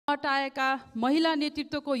हटाएका महिला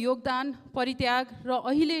नेतृत्वको योगदान, परित्याग र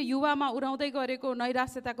अहिले युवामा उराउँदै गरेको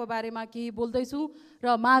नैराश्यताको बारेमा केही बोल्दैछु र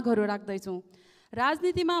मागहरू राख्दैछु।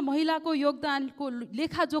 राजनीतिमा महिलाको योगदानको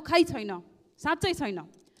लेखाजोखाइ छैन, साँच्चै छैन।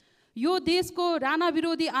 यो देशको राणा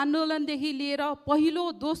विरोधी आन्दोलनदेखि लिएर पहिलो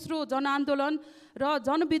दोस्रो जनआन्दोलन र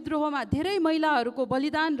जनविद्रोहमा धेरै महिलाहरूको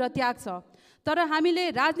बलिदान र त्याग छ। तर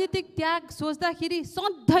हामीले राजनीतिक त्याग सोच्दाखेरि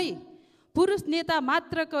सधैँ पुरुष नेता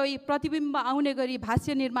मात्रकै प्रतिबिम्ब आउने गरी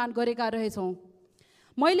भाष्य निर्माण गरेका रहेछौँ।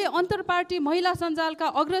 मैले अन्तर्पार्टी महिला सञ्जालका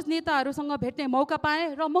अग्रज नेताहरूसँग भेट्ने मौका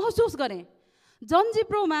पाएँ र महसुस गरेँ,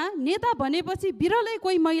 जनजिब्रोमा नेता भनेपछि बिरलै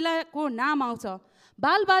कोही महिलाको नाम आउँछ।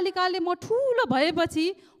 बालबालिकाले म ठुलो भएपछि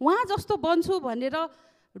उहाँ जस्तो बन्छु भनेर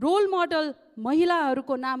रोल मोडल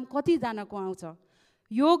महिलाहरूको नाम कतिजनाको आउँछ।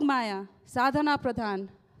 योगमाया, साधना प्रधान,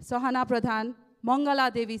 सहना प्रधान, मङ्गला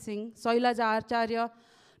देवी सिंह, शैलजा आचार्य,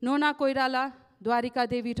 नोना कोइराला, द्वारिका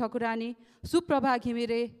देवी ठकुरानी, सुप्रभा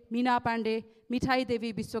घिमिरे, मीना पाण्डे, मिठाई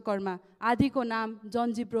देवी विश्वकर्मा आदिको नाम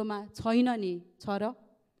जनजिब्रोमा छैन नि, छ र?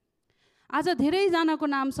 आज धेरैजनाको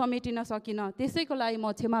नाम समेटिन सकिन, त्यसैको लागि म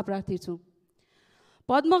क्षमा प्रार्थी छु।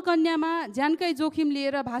 पद्मकन्यामा ज्यानकै जोखिम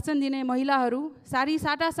लिएर भाषण दिने महिलाहरू, सारी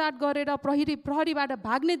साटासाट गरेर प्रहरीबाट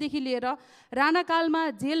भाग्नेदेखि लिएर राणाकालमा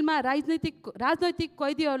जेलमा राजनैतिक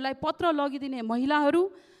कैदीहरूलाई पत्र लगिदिने महिलाहरू,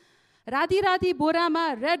 राति राति बोरामा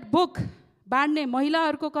रेड बुक बाँड्ने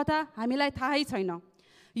महिलाहरूको कथा हामीलाई थाहै छैन।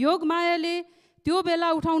 योगमायाले त्यो बेला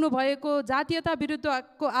उठाउनु भएको जातीयता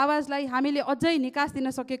विरुद्धको आवाजलाई हामीले अझै निकास दिन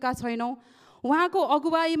सकेका छैनौँ। उहाँको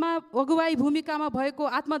अगुवाई भूमिकामा भएको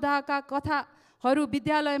आत्मदाहका कथाहरू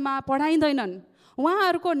विद्यालयमा पढाइँदैनन्।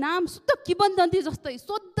 उहाँहरूको नाम शुद्ध किंवदन्ती जस्तै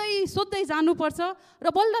सोध्दै जानुपर्छ र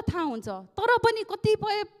बल्ल थाहा हुन्छ, तर पनि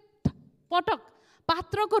कतिपय पटक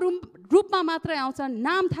पात्रको रूपमा मात्रै आउँछन्,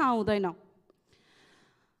 नाम थाहा हुँदैन।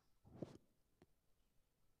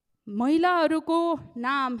 महिलाहरूको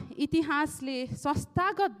नाम इतिहासले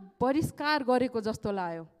संस्थागत बहिष्कार गरेको जस्तो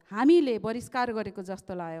लाग्यो, हामीले बहिष्कार गरेको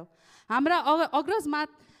जस्तो लाग्यो। हाम्रा अग्रज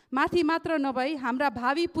माथि मात्र नभई हाम्रा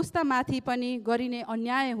भावी पुस्तामाथि पनि गरिने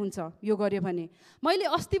अन्याय हुन्छ यो गर्यो भने। मैले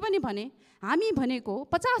अस्ति पनि भने, हामी भनेको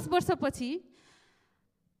 50 वर्षपछि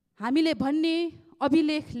हामीले भन्ने,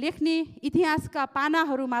 अभिलेख लेख्ने इतिहासका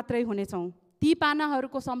पानाहरू मात्रै हुनेछौँ। ती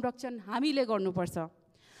पानाहरूको संरक्षण हामीले गर्नुपर्छ।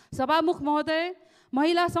 सभामुख महोदय,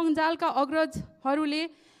 महिला सञ्जालका अग्रजहरूले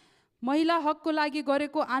महिला हकको लागि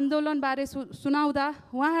गरेको आन्दोलनबारे सुनाउँदा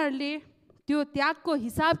उहाँहरूले त्यो त्यागको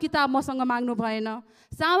हिसाब किताब मसँग माग्नु भएन,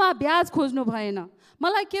 सावा ब्याज खोज्नु भएन।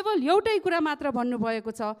 मलाई केवल एउटै कुरा मात्र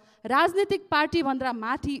भन्नुभएको छ, राजनीतिक पार्टीभन्दा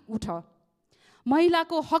माथि उठ,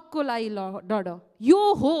 महिलाको हकको लागि लड। यो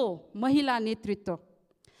हो महिला नेतृत्व।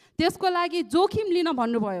 त्यसको लागि जोखिम लिन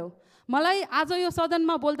भन्नुभयो। मलाई आज यो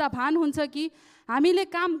सदनमा बोल्दा भान हुन्छ कि हामीले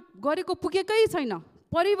काम गरेको पुगेकै छैन।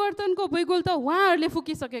 परिवर्तनको बैगुल त उहाँहरूले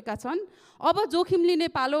फुकिसकेका छन्, अब जोखिम लिने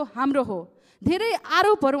पालो हाम्रो हो। धेरै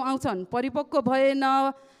आरोपहरू आउँछन्, परिपक्व भएन,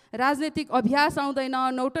 राजनीतिक अभ्यास आउँदैन,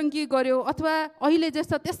 नौटङ्की गर्यो, अथवा अहिले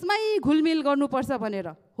जस्तो त्यसमै घुलमिल गर्नुपर्छ भनेर।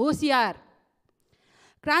 होसियार,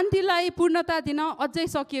 क्रान्तिलाई पूर्णता दिन अझै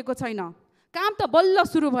सकिएको छैन। काम त बल्ल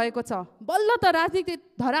सुरु भएको छ, बल्ल त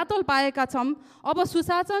राजनीतिक धरातल पाएका छौँ। अब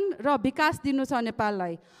सुशासन र विकास दिनु छ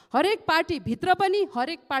नेपाललाई। हरेक पार्टी भित्र पनि,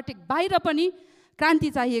 हरेक पार्टी बाहिर पनि क्रान्ति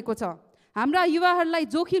चाहिएको छ। हाम्रा युवाहरूलाई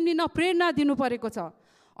जोखिम लिन प्रेरणा दिनु परेको छ।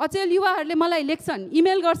 अचेल युवाहरूले मलाई लेख्छन्,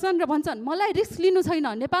 इमेल गर्छन् र भन्छन्, मलाई रिस्क लिनु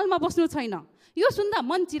छैन, नेपालमा बस्नु छैन। यो सुन्दा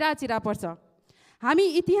मन चिरा पर्छ। हामी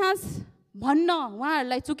इतिहास भन्न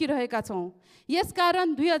उहाँहरूलाई चुकिरहेका छौँ।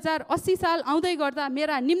 यसकारण 2080 साल आउँदै गर्दा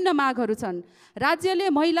मेरा निम्न मागहरू छन्। राज्यले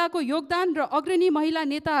महिलाको योगदान र अग्रणी महिला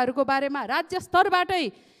नेताहरूको बारेमा राज्य स्तरबाटै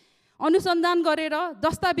अनुसन्धान गरेर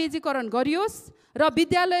दस्तावेजीकरण गरियोस् र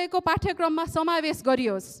विद्यालयको पाठ्यक्रममा समावेश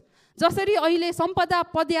गरियोस्। जसरी अहिले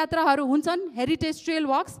सम्पदा पदयात्राहरू हुन्छन्, हेरिटेज ट्रेल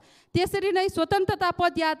वक्स, त्यसरी नै स्वतन्त्रता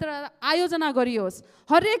पदयात्रा आयोजना गरियोस्।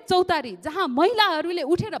 हरेक चौतारी जहाँ महिलाहरूले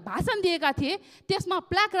उठेर भाषण दिएका थिए त्यसमा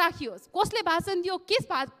प्लाक राखियोस्। कसले भाषण दियो,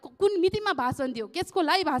 कुन मितिमा भाषण दियो, कसको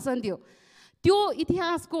लागि भाषण दियो, त्यो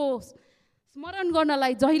इतिहासको स्मरण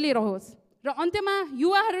गर्नलाई जहिले रहोस्। र अन्त्यमा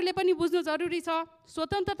युवाहरूले पनि बुझ्नु जरुरी छ,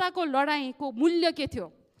 स्वतन्त्रताको लडाइँको मूल्य के थियो।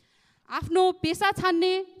 आफ्नो पेसा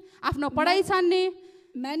छान्ने, आफ्नो पढाइ छान्ने,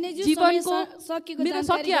 जीवनको मेरो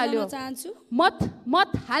सकिहाल्यो, मत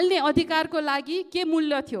हाल्ने अधिकारको लागि के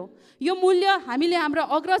मूल्य थियो। यो मूल्य हामीले हाम्रो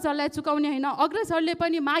अग्रजहरूलाई चुकाउने होइन, अग्रजहरूले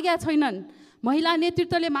पनि मागेका छैनन्, महिला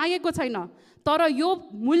नेतृत्वले मागेको छैन। तर यो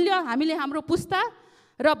मूल्य हामीले हाम्रो पुस्ता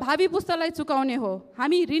र भावी पुस्तालाई चुकाउने हो।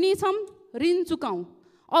 हामी ऋणी छौँ, ऋण चुकाउँ,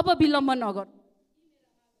 अब विलम्ब नगर।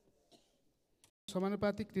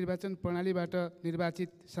 समानुपातिक निर्वाचन प्रणालीबाट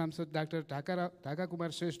निर्वाचित सांसद डाक्टर ढाका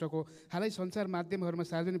कुमार श्रेष्ठको हालै सञ्चार माध्यमहरूमा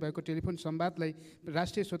सार्वजनिक भएको टेलिफोन संवादलाई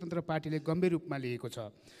राष्ट्रिय स्वतन्त्र पार्टीले गम्भीर रूपमा लिएको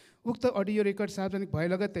छ। उक्त अडियो रेकर्ड सार्वजनिक भए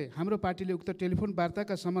लगत्तै हाम्रो पार्टीले उक्त टेलिफोन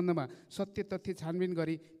वार्ताका सम्बन्धमा सत्य तथ्य छानबिन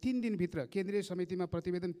गरी 3 दिनभित्र केन्द्रीय समितिमा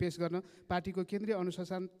प्रतिवेदन पेश गर्न पार्टीको केन्द्रीय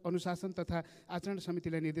अनुशासन तथा आचरण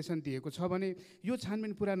समितिलाई निर्देशन दिएको छ भने यो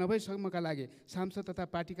छानबिन पुरा नभएसम्मका लागि सांसद तथा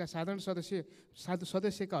पार्टीका साधारण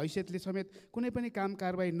सदस्यका हैसियतले समेत कुनै पनि काम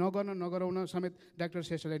कारबाही नगराउन समेत डाक्टर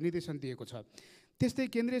श्रेष्ठलाई निर्देशन दिएको छ।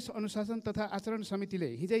 त्यस्तै केन्द्रीय अनुशासन तथा आचरण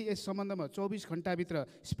समितिले हिजै यस सम्बन्धमा 24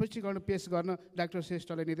 घण्टाभित्र स्पष्टीकरण पेश गर्न डाक्टर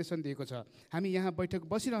श्रेष्ठलाई निर्देशन दिएको छ। हामी यहाँ बैठक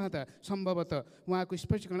बसिरहँदा सम्भवतः उहाँको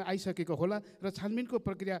स्पष्टीकरण आइसकेको होला र छानबिनको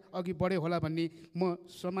प्रक्रिया अघि बढ्यो होला भन्ने म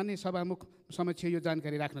सामान्य सभामुख समक्ष यो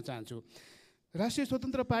जानकारी राख्न चाहन्छु। राष्ट्रिय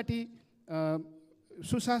स्वतन्त्र पार्टी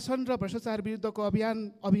सुशासन र भ्रष्टाचार विरुद्धको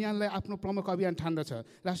अभियानलाई आफ्नो प्रमुख अभियान ठान्दछ।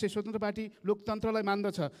 राष्ट्रिय स्वतन्त्र पार्टी लोकतन्त्रलाई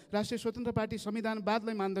मान्दछ। राष्ट्रिय स्वतन्त्र पार्टी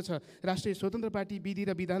संविधानवादलाई मान्दछ। राष्ट्रिय स्वतन्त्र पार्टी विधि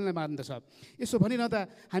र विधानलाई मान्दछ। यसो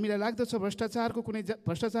भनिरहँदा हामीलाई लाग्दछ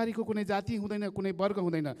भ्रष्टाचारीको कुनै जाति हुँदैन, कुनै वर्ग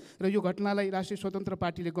हुँदैन र यो घटनालाई राष्ट्रिय स्वतन्त्र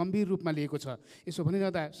पार्टीले गम्भीर रूपमा लिएको छ। यसो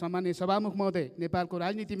भनिरहँदा सामान्य सभामुख महोदय, नेपालको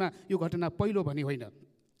राजनीतिमा यो घटना पहिलो भनी होइन।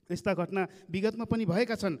 यस्ता घटना विगतमा पनि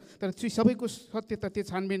भएका छन्, तर सबैको सत्य तथ्य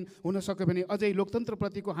छानबिन हुन सक्यो भने अझै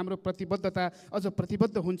लोकतन्त्रप्रतिको हाम्रो प्रतिबद्धता अझ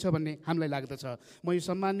प्रतिबद्ध हुन्छ भन्ने हामीलाई लाग्दछ। म यो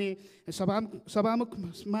सम्माननीय सभामुख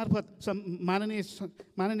मार्फत माननीय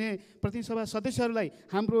प्रतिनिधिसभा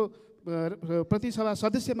सदस्यहरूलाई हाम्रो प्रतिसभा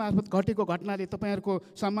सदस्य मार्फत घटेको घटनाले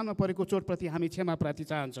तपाईँहरूको सम्मानमा परेको चोटप्रति हामी क्षमा प्रार्थी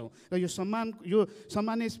चाहन्छौँ र यो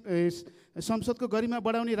सम्माननीय संसदको गरिमा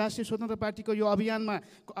बढाउने राष्ट्रिय स्वतन्त्र पार्टीको यो अभियानमा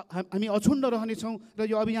हामी अछुण्ड रहनेछौँ र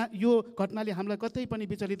यो घटनाले हामीलाई कतै पनि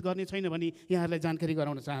विचलित गर्ने छैन भनी यहाँहरूलाई जानकारी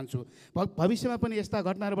गराउन चाहन्छु। भविष्यमा पनि यस्ता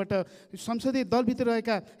घटनाहरूबाट संसदीय दलभित्र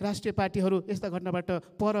रहेका राष्ट्रिय पार्टीहरू यस्ता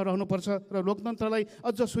घटनाबाट पर रहनुपर्छ र लोकतन्त्रलाई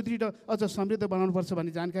अझ सुदृढ अझ समृद्ध बनाउनुपर्छ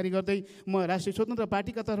भन्ने जानकारी गर्दै म राष्ट्रिय स्वतन्त्र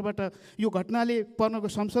पार्टीका तर्फबाट यो घटनाले पर्नको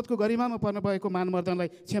संसदको गरिमामा पर्न भएको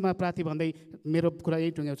मानवर्धनलाई क्षमा प्रार्थी भन्दै मेरो कुरा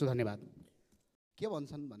यही टुङ्ग्याउँछु। धन्यवाद। के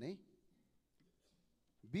भन्छन् भने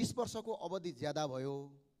 20 वर्षको अवधि ज्यादा भयो,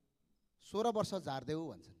 16 वर्ष झार्देऊ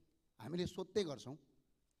भन्छन्। हामीले सोध्दै गर्छौँ,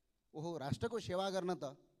 ओहो राष्ट्रको सेवा गर्न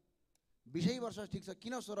त 20 वर्ष ठिक छ,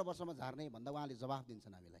 किन 16 वर्षमा झार्ने भन्दा उहाँले जवाफ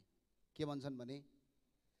दिन्छन् हामीलाई। के भन्छन् भने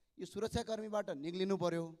यो सुरक्षाकर्मीबाट निक्लिनु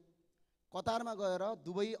पर्यो, कतारमा गएर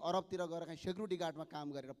दुबई अरबतिर गएर कहीँ सेक्युरिटी गार्डमा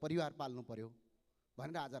काम गरेर परिवार पाल्नु पर्यो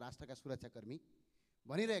भनेर आज राष्ट्रका सुरक्षाकर्मी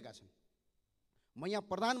भनिरहेका छन्। म यहाँ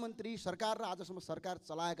प्रधानमन्त्री सरकार र आजसम्म सरकार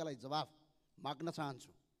चलाएकालाई जवाफ माग्न चाहन्छु।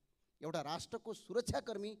 एउटा राष्ट्रको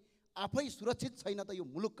सुरक्षाकर्मी आफै सुरक्षित छैन त यो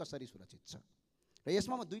मुलुक कसरी सुरक्षित छ? र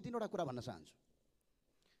यसमा म 2-3 कुरा भन्न चाहन्छु।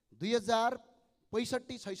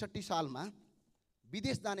 2065-66 सालमा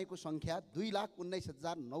विदेश जानेको सङ्ख्या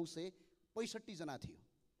 2,19,965 जना थियो।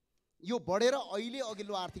 यो बढेर अहिले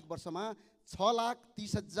अघिल्लो आर्थिक वर्षमा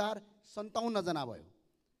 6,30,057 जना भयो।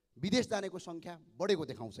 विदेश जानेको सङ्ख्या बढेको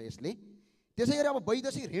देखाउँछ यसले। त्यसै गरी अब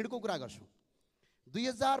वैदेशिक ऋणको कुरा गर्छु।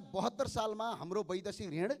 2072 सालमा हाम्रो वैदेशिक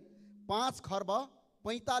ऋण 5 खर्ब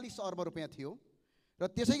 45 अर्ब रुपियाँ थियो र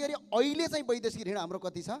त्यसै गरी अहिले चाहिँ वैदेशिक ऋण हाम्रो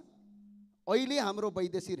कति छ? अहिले हाम्रो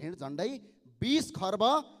वैदेशिक ऋण झन्डै 20 खर्ब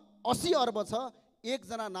 80 अर्ब छ।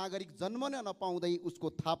 एकजना नागरिक जन्मन नपाउँदै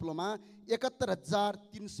उसको थाप्लोमा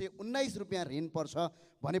 71,319 रुपियाँ ऋण पर्छ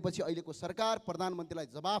भनेपछि अहिलेको सरकार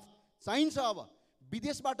प्रधानमन्त्रीलाई जवाफ चाहिन्छ। अब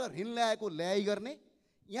विदेशबाट ऋण ल्याएको ल्याइ गर्ने,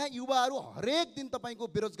 यहाँ युवाहरू हरेक दिन तपाईँको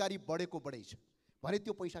बेरोजगारी बढेको बढै छ भने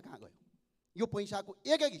त्यो पैसा कहाँ गयो? यो पैसाको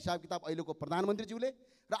एक हिसाब किताब अहिलेको प्रधानमन्त्रीज्यूले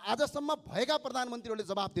र आजसम्म भएका प्रधानमन्त्रीहरूले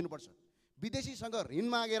जवाफ दिनुपर्छ। विदेशीसँग ऋण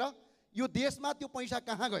मागेर यो देशमा त्यो पैसा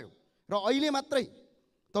कहाँ गयो? र अहिले मात्रै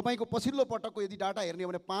तपाईँको पछिल्लो पटकको यदि डाटा हेर्ने हो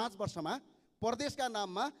भने 5 वर्षमा प्रदेशका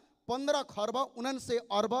नाममा 15 खर्ब 49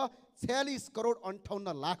 अर्ब 46 करोड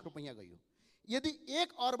 58 लाख रुपियाँ गयो। यदि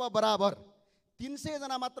 1 अर्ब बराबर 300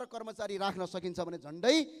 जना मात्र कर्मचारी राख्न सकिन्छ भने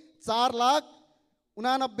झन्डै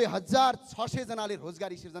 4,89,600 जनाले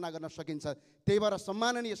रोजगारी सिर्जना गर्न सकिन्छ। त्यही भएर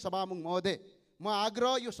सम्माननीय सभामुख महोदय, म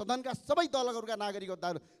आग्रह यो सदनका सबै दलहरूका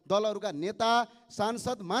दलहरूका नेता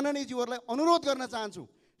सांसद माननीयज्यूहरूलाई अनुरोध गर्न चाहन्छु।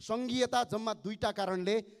 सङ्घीयता जम्मा 2टा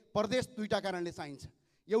कारणले, प्रदेश 2टा कारणले चाहिन्छ।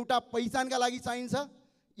 एउटा पहिचानका लागि चाहिन्छ,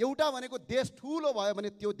 एउटा भनेको देश ठुलो भयो भने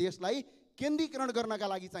त्यो देशलाई केन्द्रीकरण गर्नका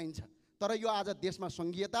लागि चाहिन्छ। तर यो आज देशमा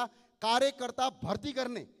सङ्घीयता, कार्यकर्ता भर्ती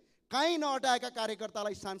गर्ने, कहीँ नहटाएका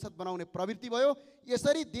कार्यकर्तालाई सांसद बनाउने प्रवृत्ति भयो।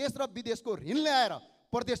 यसरी देश र विदेशको ऋण ल्याएर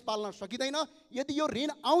प्रदेश पाल्न सकिँदैन। यदि यो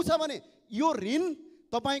ऋण आउँछ भने यो ऋण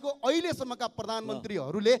तपाईँको अहिलेसम्मका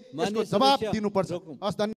प्रधानमन्त्रीहरूले यसको जवाब दिनुपर्छ।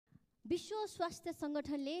 हस्, धन्यवाद। विश्व स्वास्थ्य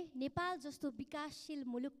सङ्गठनले नेपाल जस्तो विकासशील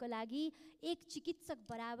मुलुकको लागि एक चिकित्सक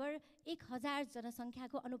बराबर 1000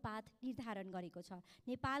 जनसङ्ख्याको अनुपात निर्धारण गरेको छ।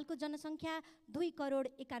 नेपालको जनसङ्ख्या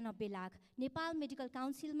 2,91,00,000। नेपाल मेडिकल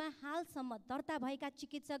काउन्सिलमा हालसम्म दर्ता भएका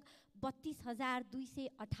चिकित्सक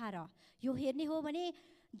 32,218। यो हेर्ने हो भने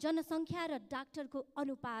जनसङ्ख्या र डाक्टरको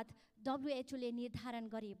अनुपात WHO ले निर्धारण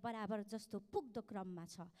गरे बराबर जस्तो पुग्दो क्रममा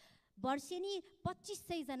छ। वर्षेनी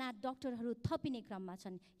 2500 जना डाक्टरहरू थपिने क्रममा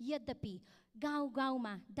छन्। यद्यपि गाउँ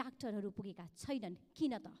गाउँमा डाक्टरहरू पुगेका छैनन्।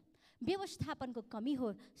 किन त? व्यवस्थापनको कमी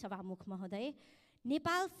हो सभामुख महोदय।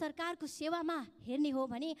 नेपाल सरकारको सेवामा हेर्ने हो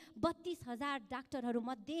भने 32,000 डाक्टरहरू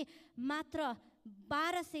मध्ये मात्र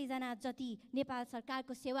 1200 जना जति नेपाल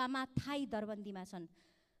सरकारको सेवामा थाई दरबन्दीमा छन्।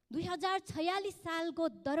 2046 सालको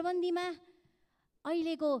दरबन्दीमा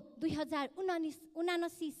अहिलेको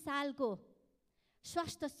 2079 सालको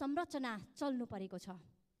स्वास्थ्य संरचना चल्नु परेको छ।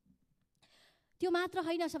 त्यो मात्र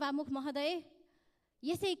होइन सभामुख महोदय,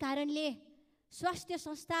 यसै कारणले स्वास्थ्य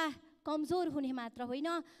संस्था कमजोर हुने मात्र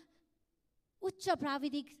होइन, उच्च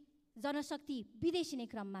प्राविधिक जनशक्ति विदेशिने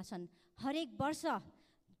क्रममा छन्। हरेक वर्ष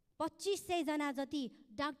 2500 जना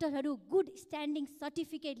जति डाक्टरहरू गुड स्ट्यान्डिङ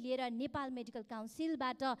सर्टिफिकेट लिएर नेपाल मेडिकल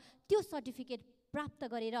काउन्सिलबाट त्यो सर्टिफिकेट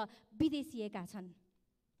प्राप्त गरेर विदेशिएका छन्।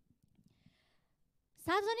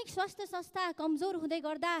 सार्वजनिक स्वास्थ्य संस्था कमजोर हुँदै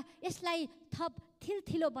गर्दा यसलाई थप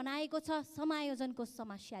थिलथिलो बनाएको छ समायोजनको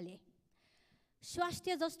समस्याले।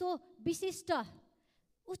 स्वास्थ्य जस्तो विशिष्ट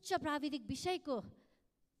उच्च प्राविधिक विषयको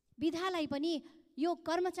विधालाई पनि यो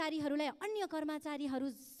कर्मचारीहरूलाई अन्य कर्मचारीहरू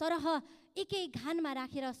सरह एकै घानमा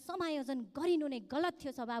राखेर समायोजन गरिनु नै गलत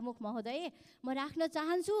थियो सभामुख महोदय। म राख्न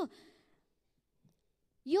चाहन्छु,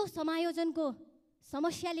 यो समायोजनको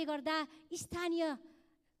समस्याले गर्दा स्थानीय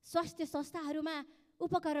स्वास्थ्य संस्थाहरूमा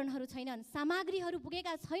उपकरणहरू छैनन्, सामग्रीहरू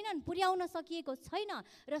पुगेका छैनन्, पुर्याउन सकिएको छैन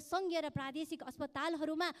र सङ्घीय र प्रादेशिक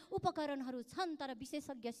अस्पतालहरूमा उपकरणहरू छन् तर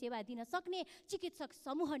विशेषज्ञ सेवा दिन सक्ने चिकित्सक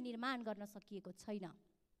समूह निर्माण गर्न सकिएको छैन।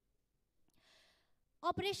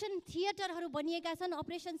 अपरेसन थिएटरहरू बनिएका छन्,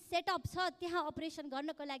 अपरेसन सेटअप छ, त्यहाँ अपरेसन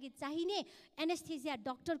गर्नको लागि चाहिने एनेस्थेसिया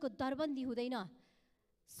डाक्टरको दरबन्दी हुँदैन।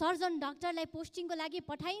 सर्जन डाक्टरलाई पोस्टिङको लागि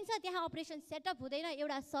पठाइन्छ, त्यहाँ अपरेसन सेटअप हुँदैन।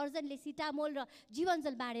 एउटा सर्जनले सिटामोल र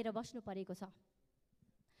जीवनजल बाँडेर बस्नु परेको छ।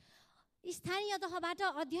 स्थानीय तहबाट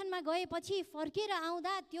अध्ययनमा गएपछि फर्केर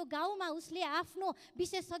आउँदा त्यो गाउँमा उसले आफ्नो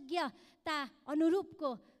विशेषज्ञता अनुरूपको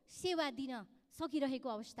सेवा दिन सकिरहेको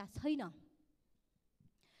अवस्था छैन।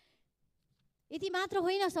 यति मात्र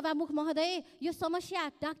होइन सभामुख महोदय, यो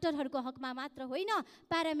समस्या डाक्टरहरूको हकमा मात्र होइन,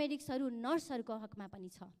 प्यारामेडिक्सहरू नर्सहरूको हकमा पनि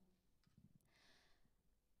छ।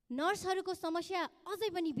 नर्सहरूको समस्या अझै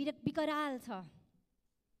पनि विकराल छ।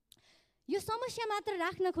 यो समस्या मात्र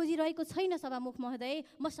राख्न खोजिरहेको छैन सभामुख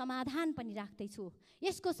महोदय, म समाधान पनि राख्दैछु।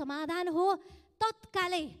 यसको समाधान हो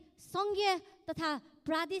तत्कालै सङ्घीय तथा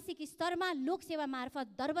प्रादेशिक स्तरमा लोकसेवा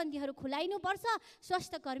मार्फत दरबन्दीहरू खुलाइनुपर्छ,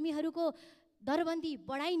 स्वास्थ्य कर्मीहरूको दरबन्दी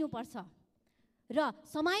बढाइनुपर्छ र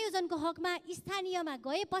समायोजनको हकमा स्थानीयमा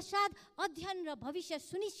गए पश्चात अध्ययन र भविष्य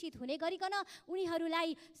सुनिश्चित हुने गरिकन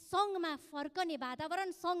उनीहरूलाई सङ्घमा फर्कने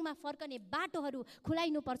वातावरण, सङ्घमा फर्कने बाटोहरू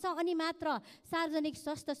खुलाइनुपर्छ। अनि मात्र सार्वजनिक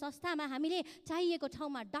स्वास्थ्य संस्थामा हामीले चाहिएको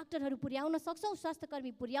ठाउँमा डाक्टरहरू पुर्याउन सक्छौँ,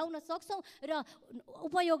 स्वास्थ्यकर्मी पुर्याउन सक्छौँ र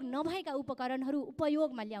उपयोग नभएका उपकरणहरू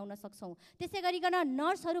उपयोगमा ल्याउन सक्छौँ। त्यसै गरिकन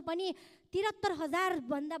नर्सहरू पनि 73,000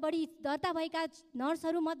 भन्दा बढी दर्ता भएका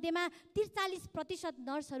नर्सहरू मध्येमा 43%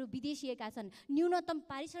 नर्सहरू विदेशिएका छन्। न्यूनतम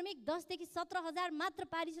पारिश्रमिक 10 देखि 17,000 मात्र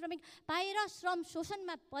पारिश्रमिक पाएर श्रम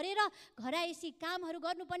शोषणमा परेर घरायसी कामहरू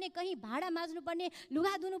गर्नुपर्ने, कहीँ भाडा माझ्नुपर्ने,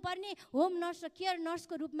 लुगा धुनुपर्ने, होम नर्स र केयर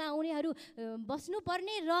नर्सको रूपमा उनीहरू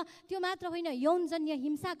बस्नुपर्ने र त्यो मात्र होइन यौनजन्य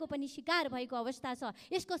हिंसाको पनि शिकार भएको अवस्था छ।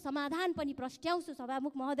 यसको समाधान पनि प्रस्ट्याउँछु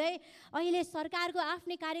सभामुख महोदय। अहिले सरकारको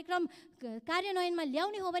आफ्नै कार्यक्रम कार्यान्वयनमा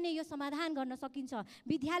ल्याउने हो भने यो समाधान गर्न सकिन्छ।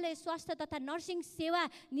 विद्यालय स्वास्थ्य तथा नर्सिङ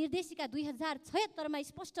सेवा निर्देशिका 2076 मा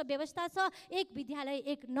स्पष्ट व्यवस्था छ, एक विद्यालय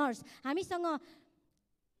एक नर्स। हामीसँग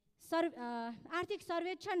आर्थिक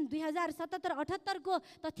सर्वेक्षण 2077-78 को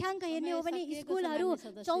तथ्याङ्क हेर्ने हो भने स्कुलहरू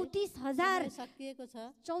 34,000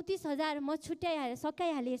 म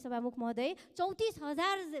सकाइहालेँ सभामुख महोदय।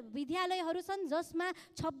 34,000 विद्यालयहरू छन् जसमा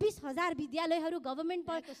 26,000 विद्यालयहरू गभर्मेन्ट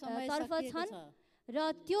तर्फ छन्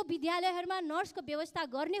र त्यो विद्यालयहरूमा नर्सको व्यवस्था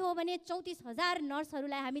गर्ने हो भने 34,000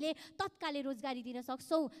 नर्सहरूलाई हामीले तत्कालै रोजगारी दिन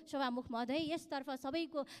सक्छौँ सभामुख महोदय। यसतर्फ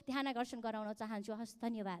सबैको ध्यान आकर्षण गराउन चाहन्छु। हस्,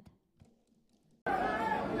 धन्यवाद।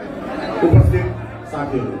 उपस्थित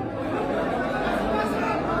साथीहरू,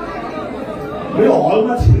 मेरो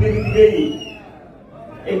हलमा छिर्ने बित्तिकै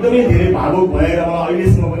एकदमै धेरै भावुक भएर मलाई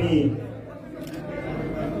अहिलेसम्म पनि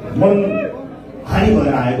मन हानि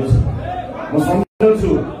भएर आएको छ। म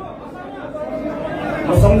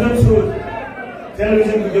सम्झन्छु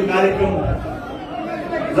टेलिभिजनको त्यो कार्यक्रम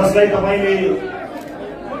जसलाई तपाईँले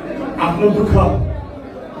आफ्नो दुःख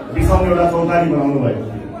बिसाउने एउटा चौतारी बनाउनु भएको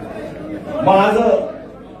थियो। म आज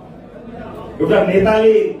एउटा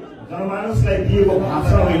नेताले जनमानसलाई दिएको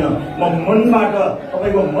भाषण होइन, म मनबाट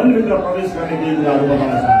तपाईँको मनभित्र प्रवेश गर्ने केही कुराहरू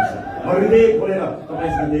बताउन चाहन्छु। म हृदय खोलेर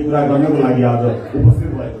तपाईँसँग केही कुरा गर्नको लागि आज उपस्थित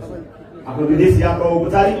भएको छु। आफ्नो विदेश यात्रा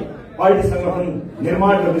औपचारिक पार्टी संगठन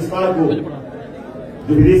निर्माण र विस्तारको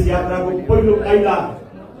जो विदेश यात्राको पहिलो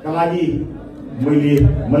पाइलाका लागि मैले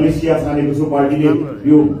मलेसिया छानेको छु। पार्टीले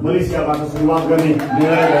यो मलेसियाबाट सुरुवात गर्ने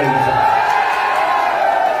निर्णय गरेको छ।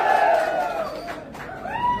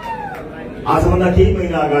 आजभन्दा केही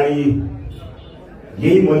महिना अगाडि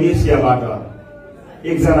यही मलेसियाबाट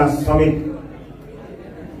एकजना श्रमिक,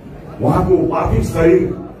 उहाँको पार्थिव शरीर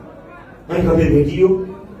कहीँ कतै भेटियो।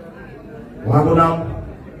 उहाँको नाम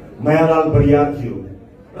मायालाल बरियार थियो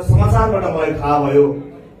र समाचारबाट मलाई थाहा भयो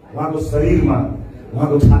उहाँको शरीरमा,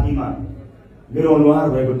 उहाँको छातीमा मेरो अनुहार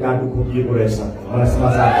भएको टाटु खोपिएको रहेछ। मलाई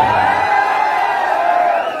समाचार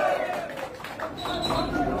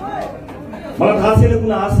मलाई थाहा छैन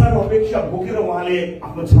कुन आशा र अपेक्षा बोकेर उहाँले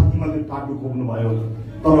आफ्नो छातीमा त्यो टाटु खोप्नु भयो,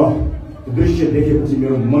 तर त्यो दृश्य देखेपछि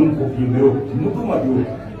मेरो मन खोपियो, मेरो मुटुमा त्यो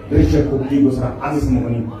दृश्य खोपिएको छ। आजसम्म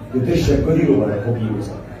पनि त्यो दृश्य कहिलो भएर खोपिएको छ।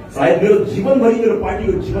 सायद मेरो जीवनभरि, मेरो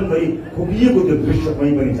पार्टीको जीवनभरि खोपिएको त्यो दृश्य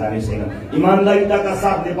कहीँ पनि जाने छैन। इमान्दारिताका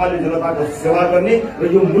साथ नेपाली जनताको सेवा गर्ने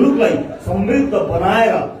र यो मुलुकलाई समृद्ध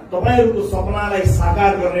बनाएर तपाईहरूको सपनालाई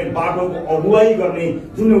साकार गर्ने बाटोको अगुवाई गर्ने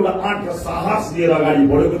जुन एउटा आँट र साहस लिएर अगाडि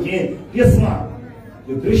बढेको थिएँ, त्यसमा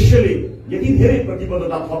यो दृश्यले यति धेरै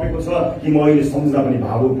प्रतिबद्धता थपेको छ कि म अहिले सम्झदा पनि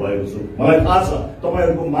भावुक भएको छु। मलाई थाहा छ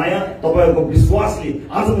तपाईहरूको माया, तपाईहरूको विश्वासले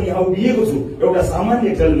आज म यहाँ उभिएको छु। एउटा सामान्य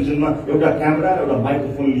टेलिभिजनमा एउटा क्यामेरा र एउटा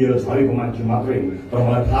माइक्रोफोन लिएर झरेको मान्छे मात्रै हो, तर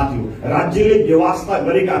मलाई थाहा थियो राज्यले व्यवस्था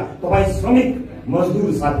गरेका तपाईँ श्रमिक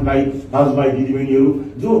मजदुर साथीभाइ, दाजुभाइ, दिदीबहिनीहरू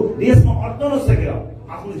जो देशमा अट्न नसकेर,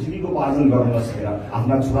 आफ्नो जीविकोपार्जन गर्न नसकेर,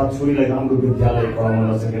 आफ्ना छोराछोरीलाई राम्रो विद्यालय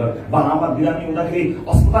पढाउन नसकेर, बाबा बिरामी हुँदाखेरि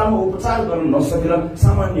अस्पतालमा उपचार गर्न नसकेर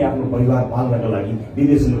सामान्य आफ्नो परिवार पाल्नका लागि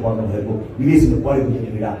विदेश हुनुपर्ने भएको, विदेश हुनु परेको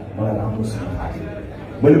त्यो पीडा मलाई राम्रोसँग थाहा थियो।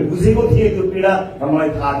 मैले बुझेको थिएँ त्यो पीडा र मलाई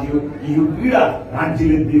थाहा थियो कि यो पीडा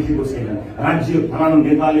राज्यले देखेको छैन। राज्य फलानु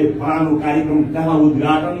नेताले फलानु कार्यक्रम कहाँ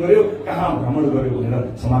उद्घाटन गर्यो, कहाँ भ्रमण गर्यो भनेर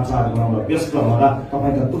समाचार बनाउन व्यस्त हुँदा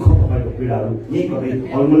तपाईँका दुःख, तपाईँको पीडाहरू यहीँ कतै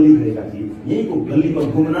अल्मलिरहेका थिए। यहीँको गल्लीमा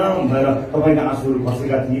गुमनाम भएर तपाईँका आँसुहरू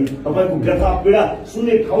खसेका थिए। तपाईँको व्यथा पीडा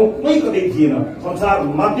सुन्ने ठाउँ कुनै कतै थिएन। संसार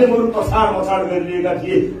माध्यमहरू तछाड मछाड गरिरहेका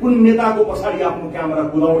थिए कुन नेताको पछाडि आफ्नो क्यामेरा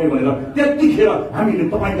कुदाउने भनेर। त्यतिखेर हामीले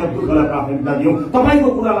तपाईँका दुःखलाई प्राथमिकता दियौँ, तपाईँको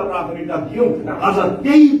कुरालाई प्राथमिकता दियौँ र आज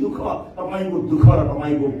त्यही दुःख, तपाईँको दुःख र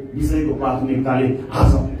तपाईँको विषयको प्राथमिकताले,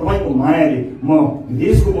 आज तपाईँको मायाले म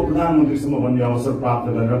देशको प्रधानमन्त्रीसम्म भन्ने अवसर प्राप्त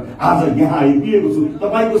गरेर आज यहाँ आइपुगेको छु।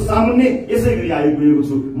 तपाईँको सामुन्ने यसै गरी आइपुगेको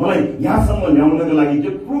छु। मलाई यहाँसम्म ल्याउनका लागि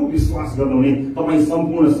त्यत्रो विश्वास गर्नुहुने तपाईँ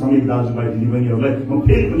सम्पूर्ण श्रमिक दाजुभाइ दिदीबहिनीहरूलाई म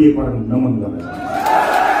फेरि पनि एकपटक नमन गर्न चाहन्छु।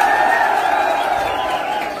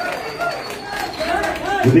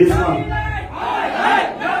 देशमा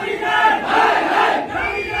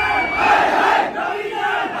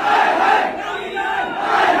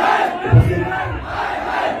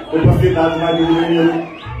उपस्थित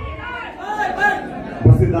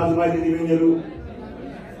दाजुभाइ दिदीबहिनीहरू,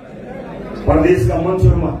 प्रदेशका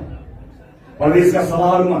मञ्चहरूमा, प्रदेशका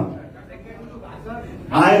सभाहरूमा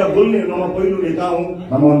आएर बोल्ने न म पहिलो नेता हुँ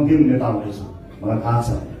न म अन्तिम नेता हुनेछु। मलाई थाहा छ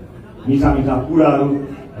मिठा मिठा कुराहरू,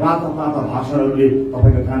 राता राता भाषणहरूले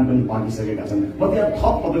तपाईँको कान पनि पाकिसकेका छन्। म त्यहाँ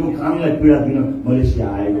थप तपाईँको कानलाई पीडा दिन मलेसिया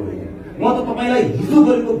आएको होइन। म त तपाईँलाई हिजो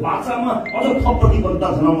गरेको बाचामा अझ थप प्रतिबद्धता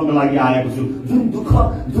जनाउनको लागि आएको छु। जुन दुःख,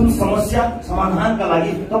 जुन समस्या समाधानका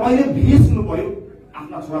लागि तपाईँले भिड्नु पर्यो,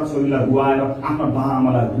 आफ्ना छोराछोरीलाई रुवाएर, आफ्ना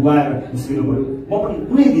बाआमालाई रुवाएर निस्किनु पर्यो। म पनि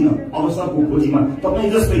कुनै दिन अवसरको खोजीमा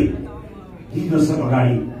तपाईँ जस्तै 2 दशक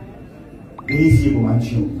अगाडि भेटिएको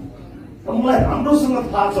मान्छे हुँ र मलाई राम्रोसँग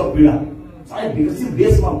थाहा छ पीडा। चाहे विकसित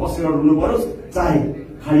देशमा बसेर रुनु परोस्, चाहे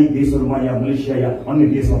खाडी देशहरूमा या मलेसिया या अन्य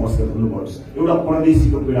देशमा बसेर रुनु परोस्, एउटा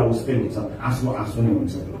परदेशीको पीडा उस्तै हुन्छ, आँसु आँसु नै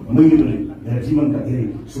हुन्छ। मैले पनि मेरो जीवनका धेरै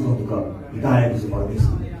सुख दुःख बिताएको छु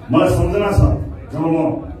परदेशमा। मलाई सम्झना छ जब म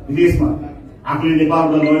विदेशमा आफूले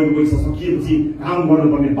नेपालबाट लगेको पैसा सकिएपछि काम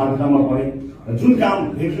गर्नुपर्ने बाध्यतामा परे। जुन काम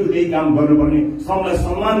भेट्यो त्यही काम गर्नुपर्ने, श्रमलाई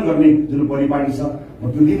सम्मान गर्ने जुन परिपाटी छ,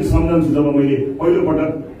 म त्यो दिन सम्झन्छु जब मैले पहिलोपटक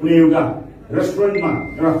कुनै एउटा रेस्टुरेन्टमा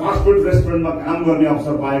एउटा फास्ट फुड रेस्टुरेन्टमा काम गर्ने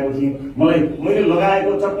अवसर पाएको थिएँ। मैले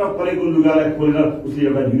लगाएको चट्ट परेको लुगालाई खोलेर उसले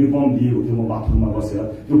एउटा युनिफर्म दिएको थियो। म बाथरुममा बसेर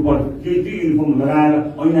त्यो युनिफर्म लगाएर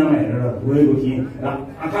ऐनामा हेरेर रोएको थिएँ र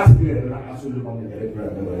आकाशतिर हेरेर आँसु लुकाउने धेरै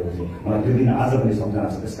प्रयत्न गरेको थिएँ। मलाई त्यो दिन आज पनि सम्झना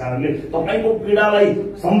छ। त्यस कारणले तपाईँको पीडालाई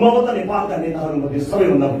सम्भवतः नेपालका नेताहरूमध्ये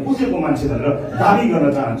सबैभन्दा बुझेको मान्छे भनेर दाबी गर्न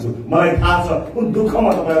चाहन्छु। मलाई थाहा छ कुन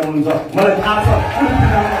दुःखमा तपाईँ हुनुहुन्छ, मलाई थाहा छ कुन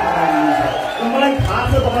पीडामा तपाईँ हुनुहुन्छ, मलाई थाहा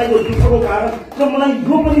छ तपाईँको दुःखको कारण र मलाई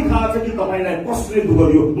यो पनि थाहा छ कि तपाईँलाई कसले दुःख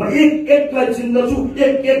दियो। म एकलाई चिन्दछु,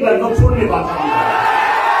 एकलाई नछोड्ने बाचा।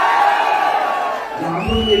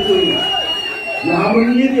 हाम्रो नियति होइन, हाम्रो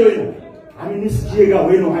नियति होइन। हामी निस्किएका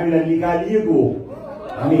होइनौँ, हामीलाई निकालिएको हो।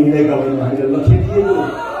 हामी हिँडेका होइनौँ, हामीलाई लखेटिएको हो।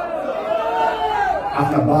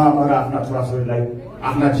 आफ्ना बाबा र आफ्ना छोराछोरीलाई,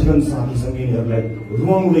 आफ्ना जीवन साथी सङ्गिनीहरूलाई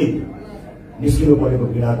रुवाउँदै निस्किनु परेको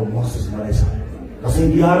पीडाको महसुस मलाई छ।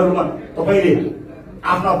 दसैँ तिहारहरूमा तपाईँले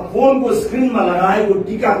आफ्ना फोनको स्क्रिनमा लगाएको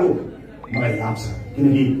टिकाको मलाई याद छ,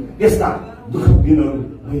 किनकि त्यस्ता दुःखद दिनहरू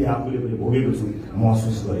मैले आफूले पनि भोगेको छु,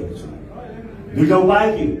 महसुस गरेको छु। दुईटा उपाय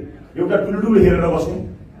के? एउटा टुलटुल हेरेर बस्ने,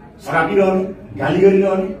 सरापिरहने, गाली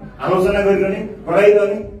गरिरहने, आलोचना गरिरहने,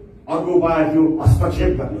 कराइरहने। अर्को उपाय थियो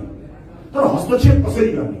हस्तक्षेप गर्ने। तर हस्तक्षेप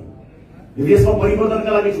कसरी गर्ने? यो देशमा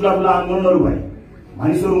परिवर्तनका लागि ठुला ठुला आन्दोलनहरू भए,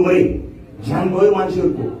 मानिसहरू मरे, ज्यान गयो,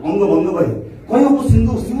 मान्छेहरूको अङ्गभङ्ग भए, कयौँको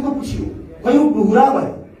सिउँदो पुछियो, कयौँ टुहुरा भए।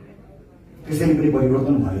 त्यसैले पनि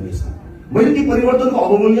परिवर्तन भयो देशमा। मैले ती परिवर्तनको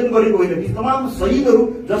अवमूल्यन गरेको होइन। ती तमाम शहीदहरू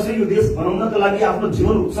जसले यो देश बनाउनका लागि आफ्नो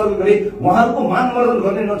जीवन उत्सर्ग गरे, उहाँहरूको मानवर्धन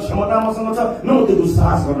गर्ने न क्षमता मसँग छ, न म त्यो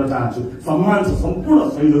दुस्साहस गर्न चाहन्छु। सम्मान छ सम्पूर्ण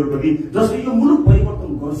शहीदहरूप्रति जसले यो मुलुक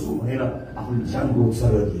परिवर्तन गर्छु भनेर आफ्नो ज्यानको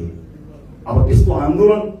उत्सर्ग दिए। अब त्यस्तो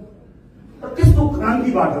आन्दोलन र त्यस्तो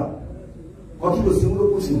क्रान्तिबाट कतिको सिउँदो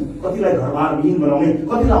पुछ्ने, कतिलाई घरबारविहीन बनाउने,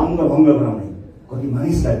 कतिलाई अङ्गभङ्ग बनाउने, कति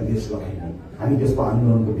मानिसलाई विदेश लगाइने। हामी त्यसको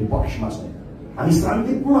आन्दोलनको विपक्षमा छौँ। हामी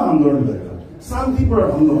शान्तिपूर्ण आन्दोलन गरेर शान्तिपूर्ण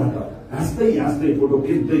ढङ्गबाट हाँस्दै फोटो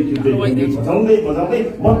खिच्दै बजाउँदै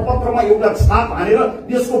मतपत्रमा एउटा छाप हानेर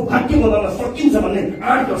देशको भाग्य बदल्न सकिन्छ भन्ने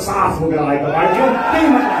आँट र साहस बोकेर आएका पार्टीहरू त्यही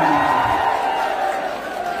मात्र।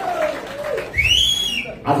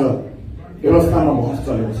 आज व्यवस्थामा बहस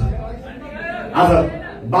चलेको छ, आज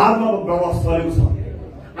बादमा बहस चलेको छ,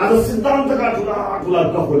 आज सिद्धान्तका ठुला ठुला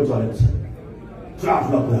गफहरू चलेको छ, ठुला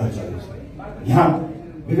ठुला कुराहरू चलेको छ। यहाँ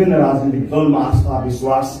विभिन्न राजनीतिक दलमा आस्था,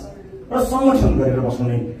 विश्वास र संगठन गरेर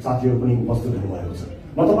बस्ने साथीहरू पनि उपस्थित हुनुभएको छ।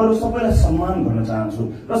 म तपाईँहरू सबैलाई सम्मान गर्न चाहन्छु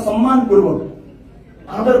र सम्मानपूर्वक,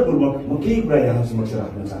 आदरपूर्वक म केही कुरा यहाँ समक्ष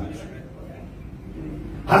राख्न चाहन्छु।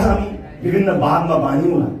 आज हामी विभिन्न वादमा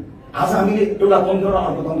बाँडियौँ। आज हामीले एउटा तन्त्र र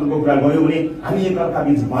अर्को तन्त्रको कुरा गऱ्यौँ भने हामी एकअर्का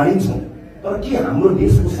बीच बाँडिन्छौँ। तर के हाम्रो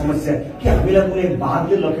देशको समस्या के हामीलाई कुनै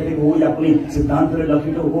वादले लखेटेको हो या कुनै सिद्धान्तले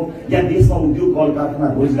लखेटेको हो या देशमा उद्योग, कल कारखाना,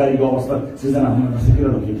 रोजगारीको अवस्था सृजना हुन नसकेर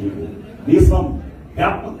लखेटिएको हो? देशमा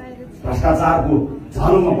व्यापक भ्रष्टाचारको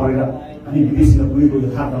झालोमा परेर हामी विदेशीमा पुगेको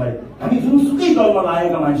यथार्थलाई हामी जुनसुकै दलमा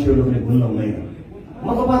लागेका मान्छेहरूले पनि भुल्न हुँदैन। म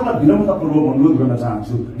तपाईँहरूलाई विनम्रतापूर्वक अनुरोध गर्न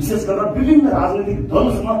चाहन्छु, विशेष गरेर विभिन्न राजनैतिक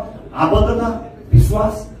दलसँग आबद्धता,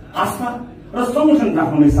 विश्वास, आस्था र संगठन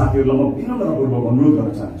राख्ने साथीहरूलाई म विनम्रतापूर्वक अनुरोध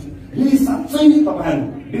गर्न चाहन्छु। यदि साँच्चै नै तपाईँहरू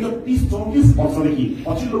विगत 30-34 वर्षदेखि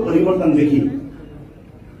पछिल्लो परिवर्तनदेखि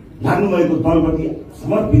लाग्नुभएको दलप्रति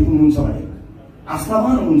समर्पित हुनुहुन्छ भने,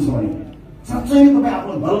 आस्थावान हुनुहुन्छ भने, साँच्चै नै तपाईँ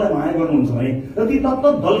आफ्नो दललाई माया गर्नुहुन्छ भने र ती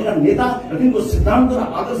तत्त्व दलका नेता र तिनको सिद्धान्त र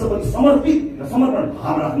आदर्शप्रति समर्पित र समर्पण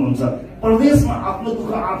भाव राख्नुहुन्छ, प्रदेशमा आफ्नो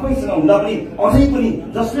दुःख आफैसँग हुँदा पनि अझै पनि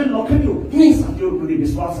जसले लखेट्यो तिनै साथीहरूप्रति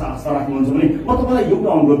विश्वास र आस्था राख्नुहुन्छ भने म तपाईँलाई एउटा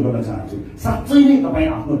अनुरोध गर्न चाहन्छु। साँच्चै नै तपाईँ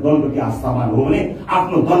आफ्नो दलप्रति आस्थावान हो भने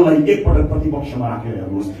आफ्नो दललाई एकपटक प्रतिपक्षमा राखेर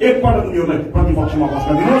हेर्नुहोस्, एकपटक उनीहरूलाई प्रतिपक्षमा बस्न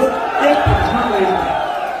दिनुहोस्।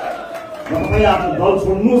 तपाईँले आफ्नो दल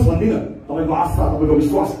छोड्नुहोस् भन्दिनँ। तपाईँको आस्था, तपाईँको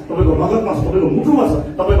विश्वास तपाईँको रगतमा छ, तपाईँको मुटुमा छ,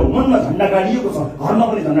 तपाईँको मनमा झन्डा गाडिएको छ, घरमा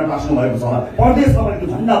पनि झन्डा टाँस्नु भएको छ होला, परदेशमा पनि त्यो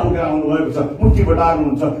झन्डा बोकेर आउनु भएको छ, मुक्ति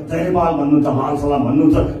बटार्नुहुन्छ, जय नेपाल भन्नुहुन्छ, लाल सलाम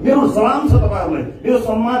भन्नुहुन्छ। मेरो सलाम छ तपाईँहरूलाई, मेरो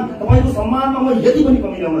सम्मान। तपाईँको सम्मानमा म यति पनि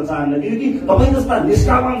कमी ल्याउन चाहन्न, किनकि तपाईँ जस्ता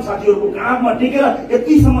निष्ठावान साथीहरूको काँधमा टेकेर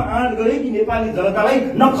यतिसम्म आँट गरे कि नेपाली जनतालाई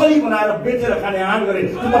नक्कली बनाएर बेचेर खाने आँट गरे।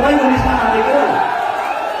 तपाईँको निष्ठामा टेकेर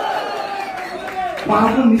म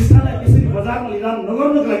आफ्नो निष्ठालाई त्यसरी बजारमा लिलाम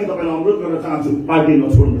नगर्नको लागि तपाईँलाई अनुरोध गर्न चाहन्छु, पार्टी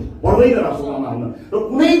नछोड्नुहोस्, पर्दैन राष्ट्रसभामा आउन। र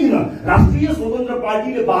कुनै दिन राष्ट्रिय स्वतन्त्र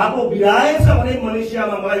पार्टीले बाटो बिराएछ भने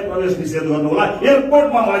मलेसियामा मलाई प्रवेश निषेध गर्नु होला,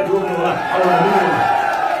 एयरपोर्टमा मलाई जोड्नु होला।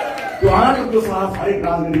 त्यो आँटको साहस हरेक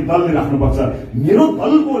राजनीतिक दलले राख्नुपर्छ। मेरो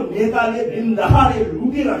दलको नेताले दिनदहाडे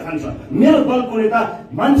लुटेर खान्छ, मेरो दलको नेता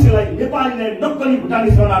मान्छेलाई नेपालीलाई नक्कली भुटानी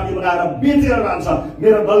शरणार्थी बनाएर बेचेर लान्छ,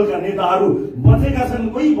 मेरो दलका नेताहरू बचेका छन्,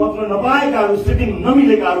 कोही बच्न नपाएकाहरू, सेटिङ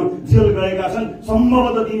नमिलेकाहरू जेल गएका छन्,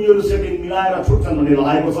 सम्भवतः तिनीहरू सेटिङ मिलाएर छुट्छन् भन्ने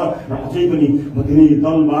लागेको छ। र अझै पनि म तिनै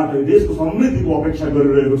दलबाट देशको समृद्धिको अपेक्षा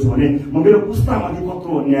गरिरहेको छु भने म मेरो पुस्तामाथि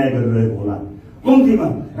कत्रो अन्याय गरिरहेको होला। कम्तीमा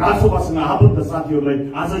राजोपासँग आबद्ध साथीहरूलाई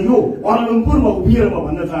आज यो क्वालालम्पुरमा उभिएर म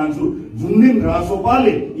भन्न चाहन्छु, जुन दिन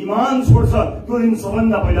राजोपाले इमान छोड्छ त्यो दिन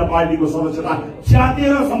सबभन्दा पहिला पार्टीको सदस्यता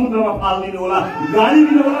च्यातेर समुद्रमा फालिदिनु होला, गाली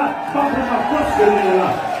दिनु होला, बाख्रामा कोच गरिदिनु होला,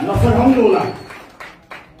 नसघाउनु होला।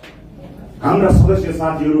 हाम्रा सदस्य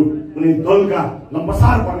साथीहरू कुनै दलका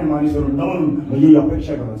लम्बसार पर्ने मानिसहरू नहुन्, म यही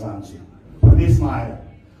अपेक्षा गर्न चाहन्छु। प्रदेशमा आएर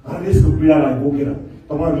प्रदेशको पीडालाई बोकेर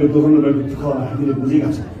तपाईँहरूले दोहोर्नु भएको दुःखलाई हामीले बुझेका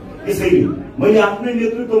छौँ। त्यसैले मैले आफ्नै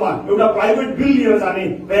नेतृत्वमा एउटा प्राइभेट बिल लिएर जाने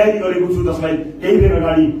तयारी गरेको छु, जसलाई केही दिन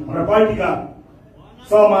अगाडि हाम्रा पार्टीका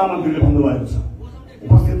सहमहामन्त्रीले भन्नुभएको छ।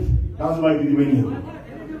 उपस्थित दाजुभाइ दिदीबहिनीहरू,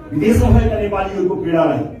 विदेशमा भएका नेपालीहरूको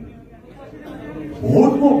पीडालाई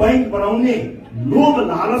भोटको बैंक बनाउने लोभ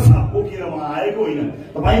लालच बोकेर म आएको होइन।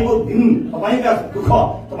 तपाईँको दिन, तपाईँका दुःख,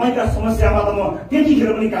 तपाईँका समस्यामा त म त्यतिखेर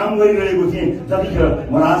पनि काम गरिरहेको थिएँ जतिखेर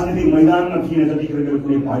म राजनीतिक मैदानमा थिएन, जतिखेर मेरो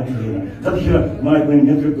कुनै पार्टी थिएन, जतिखेर मलाई कुनै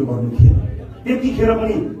नेतृत्व गर्नु थिएन। त्यतिखेर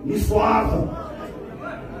पनि निस्वार्थ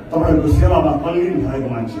तपाईँहरूको सेवामा तल्लीन भएको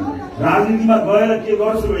मान्छे, राजनीतिमा गएर के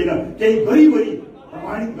गर्छु होइन, केही गरिबरी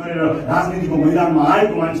प्रमाणित गरेर राजनीतिको मैदानमा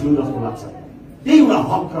आएको मान्छे हो जस्तो लाग्छ। त्यही एउटा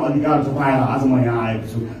हक र अधिकार जताएर आज म यहाँ आएको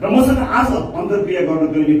छु र मसँग आज अन्तर्क्रिया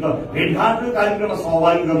गर्नको निमित्त, भेटघाट र कार्यक्रममा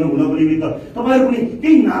सहभागी गर्नु हुनको निमित्त तपाईँहरू पनि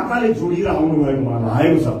त्यही नाताले जोडिएर आउनु भएको मलाई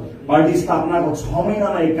लागेको छ। पार्टी स्थापनाको 6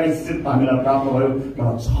 महिनामा 21 सिट हामीलाई प्राप्त भयो, तर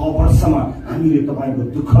 6 वर्षमा हामीले तपाईँको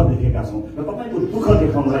दुःख देखेका छौँ र तपाईँको दुःख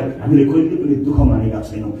देखाउनलाई हामीले कहिले पनि दुःख मानेका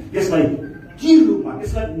छैनौँ। त्यसलाई के रूपमा,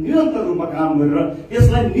 त्यसलाई निरन्तर रूपमा काम गरेर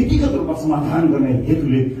यसलाई नीतिगत रूपमा समाधान गर्ने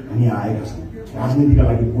हेतुले हामी आएका छौँ। राजनीतिका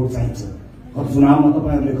लागि भोट चाहिन्छ। चुनावमा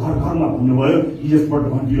तपाईँहरूले घर घरमा भन्नुभयो कि यसपल्ट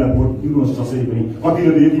घन्टीलाई भोट दिनुहोस्, जसरी पनि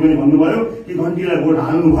कतिले यति पनि भन्नुभयो कि घन्टीलाई भोट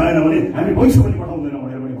हाल्नु भएन भने हामी पैसा पनि पठाउँदैनौँ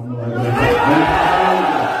भनेर पनि भन्नुभयो।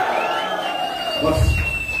 बस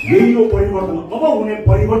यही हो परिवर्तन। अब हुने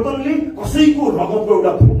परिवर्तनले कसैको रगतको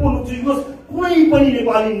एउटा थोपो नचुइयोस्, कुनै पनि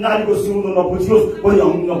नेपाली नारीको सिउँदो नपुछियोस्, कोही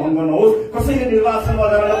अङ्ग भङ्ग नहोस्, कसैले निर्वाचनमा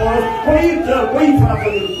जान नपरोस्, कोही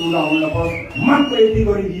छात्रले कुरा हुन नपरोस्। मात्र यति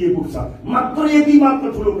गरिदिए पुग्छ, मात्र यति मात्र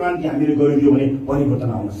ठुलो क्रान्ति हामीले गरिदियो भने परिवर्तन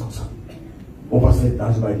आउन सक्छ। उपस्थित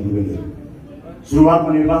दाजुभाइ दिदीबहिनीहरू,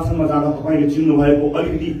 सुरुवातमा निर्वाचनमा जाँदा तपाईँले चिन्नु भएको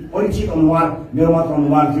अलिकति परिचित अनुहार मेरो मात्र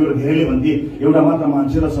अनुहार थियो र धेरैले भन्थे एउटा मात्र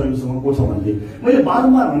मान्छे र सहयोगसँग को छ भन्थे। मैले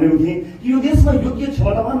बारम्बार भनेको थिएँ कि यो देशमा योग्य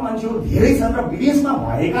क्षमतावान मान्छेहरू धेरै छन् र विदेशमा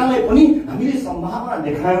भएकालाई पनि हामीले सम्भावना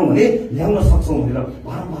देखायौँ भने ल्याउन सक्छौँ भनेर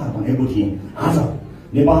बारम्बार भनेको थिएँ। आज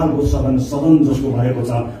नेपालको सदन जस्तो भएको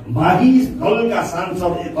छ, बाँकी दलका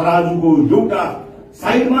सांसद तराजुको एउटा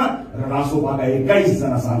साइडमा र रासोपाका 21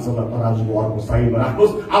 जना सांसद तराजुको अर्को साइडमा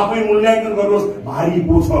राख्नुहोस्, आफै मूल्याङ्कन गर्नुहोस् भारी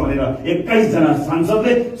को छ भनेर। 21 जना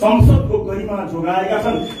सांसदले संसदको गरिमा जोगाएका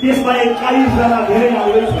छन्, त्यसमा 21 जना धेरै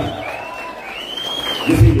आउँदैछन्।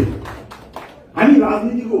 त्यसैले हामी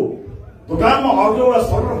राजनीतिको दोकानमा अर्को एउटा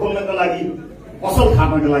सर्र खोल्नका लागि, पसल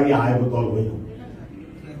थाप्नका लागि आएको दल होइन।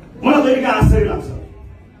 मलाई कहिलेका आश्चर्य लाग्छ,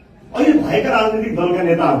 अहिले भएका राजनीतिक दलका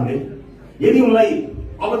नेताहरूले यदि उनलाई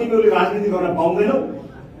अब तिमीहरूले राजनीति गर्न पाउँदैनौ,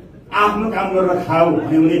 आफ्नो काम गरेर खाऊ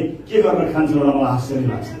भन्यो भने के गर्न खान्छ एउटा मलाई आश्चर्य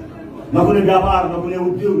लाग्छ। न कुनै व्यापार, न कुनै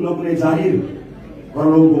उद्योग, न कुनै जागिर,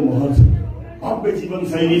 करोडौँको महल छ, भव्य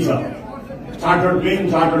जीवनशैली छ, चार्टर्ड प्लेन,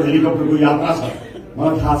 चार्टर्ड हेलिकप्टरको यात्रा छ।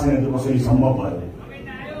 मलाई थाहा छैन त्यो कसरी सम्भव भयो,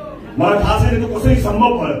 मलाई थाहा छैन त्यो कसरी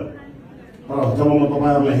सम्भव भयो। तर जब म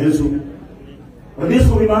तपाईँहरूलाई हेर्छु र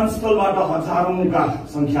देशको विमानस्थलबाट हजारौंका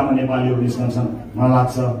संख्यामा नेपालीहरू निस्कन्छन्, मलाई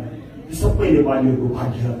लाग्छ यी सबै नेपालीहरूको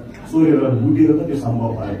भाग्य चोरेर लुटेर त त्यो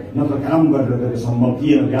सम्भव भयो, नत्र काम गरेर त त्यो सम्भव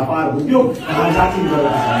थिएन। व्यापार उद्योग जाति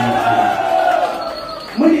गरेर सम्भव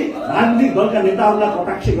थिएन। मैले राजनीतिक दलका नेताहरूलाई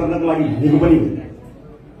कटाक्ष गर्नको लागि भनेको पनि होइन।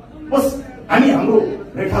 बस हामी हाम्रो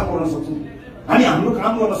रेखा कोर्न सक्छौँ, हामी हाम्रो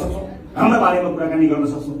काम गर्न सक्छौँ, हाम्रा बारेमा कुराकानी गर्न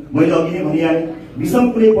सक्छौँ। मैले अघि नै भनिहालेँ, विषम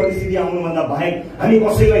कुनै परिस्थिति आउनुभन्दा बाहेक हामी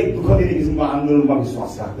कसैलाई दुःख दिने किसिमको आन्दोलनमा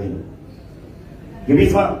विश्वास राख्दैनौँ। यो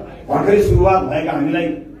बिचमा भर्खरै सुरुवात भएका हामीलाई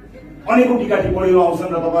अनेकौं टीका टिप्पणीहरू आउँछन्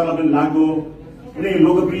र तपाईँहरूलाई पनि लाग्दो कुनै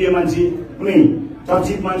लोकप्रिय मान्छे, कुनै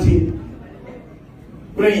चर्चित मान्छे,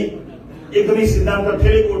 कुनै एकदमै सिद्धान्त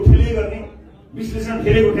ठेले गर्ने, विश्लेषण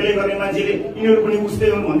ठेले गर्ने मान्छेले यिनीहरू पनि उस्तै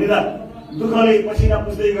हुन् भनिदिँदा दुःखले पसिना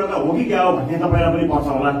पुस्दै गर्दा हो कि क्या हो भन्ने तपाईँलाई पनि पर्छ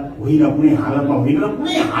होला। होइन, कुनै हालतमा होइन र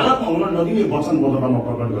कुनै हालतमा हुन नदिने वचनबद्धता म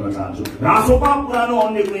प्रकट गर्न चाहन्छु। रासोपा पुरानो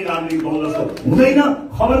अन्य कुनै राजनीतिक दल जस्तो हुँदैन।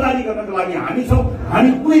 खबरदारी गर्नको लागि हामी छौँ। हामी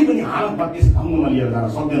कुनै पनि हालतमा त्यस ढङ्गमा लिएर जान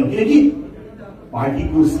सक्दैनौँ, किनकि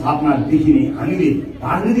पार्टीको स्थापनादेखि नै हामीले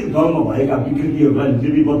राजनीतिक दलमा भएका विकृतिहरूलाई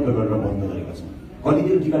लिपिबद्ध गरेर बन्द गरेका छौँ।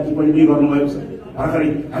 कतिपय टिका टिप्पणी पनि गर्नुभएको छ। भर्खरै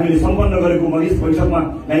हामीले सम्पन्न गरेको मधेस परिषदमा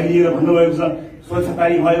लिएर भन्नुभएको छ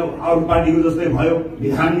स्वच्छतारी भयो, अरू पार्टीको जस्तै भयो,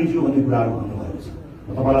 विधान नीति हो भन्ने कुराहरू भन्नुभएको छ। म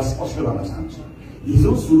तपाईँलाई स्पष्ट गर्न चाहन्छु,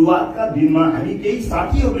 हिजो सुरुवातका दिनमा हामी केही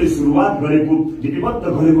साथीहरूले सुरुवात गरेको लिपिबद्ध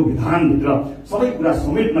गरेको विधानभित्र सबै कुरा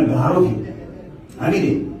समेट्न गाह्रो थियो।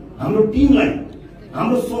 हामीले हाम्रो टिमलाई,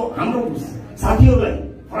 हाम्रो साथीहरूलाई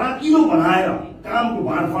फराकिलो बनाएर कामको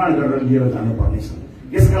बाँडफाँड गरेर लिएर जानुपर्नेछ।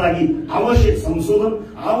 यसका लागि आवश्यक संशोधन,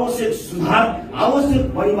 आवश्यक सुधार, आवश्यक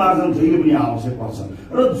परिमार्जन जहिले पनि आवश्यक पर्छ।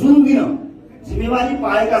 र जुन दिन जिम्मेवारी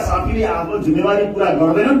पाएका साथीले आफ्नो जिम्मेवारी पुरा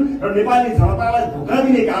गर्दैनन् र नेपाली जनतालाई धोका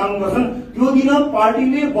दिने काम गर्छन्, त्यो दिन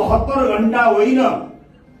पार्टीले 72 घण्टा होइन,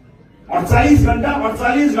 48 घण्टा,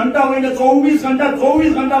 48 घण्टा होइन, 24 घण्टा,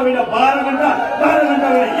 24 घण्टा होइन, 12 घण्टा, 12 घण्टा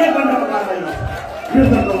होइन, 1 घण्टाको कारबाही गर्छ।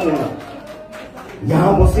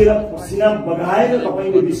 यहाँ बसेर पसिना बगाएर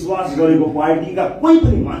तपाईँले विश्वास गरेको पार्टीका कोही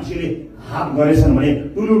पनि मान्छेले हात गरेछन् भने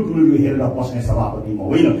टुलु हेरेर बस्ने सभापति म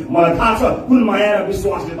होइन। मलाई थाहा छ कुन माया र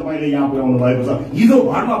विश्वासले तपाईँले यहाँ पुर्याउनु भएको छ। हिजो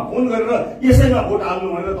घरमा फोन गरेर यसैमा भोट हाल्नु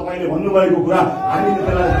भनेर तपाईँले भन्नुभएको कुरा हामीले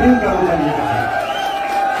त्यसलाई दिनका रूपमा लिएका छौँ।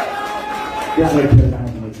 त्यसलाई फेरि जान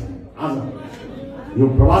दिने छैन। आज यो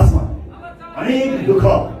प्रवासमा अनेक दुःख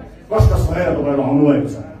कष्ट सहेर तपाईँहरू आउनुभएको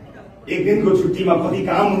छ। एक दिनको छुट्टीमा कति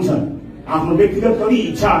काम हुन्छन्, आफ्नो व्यक्तिगत कति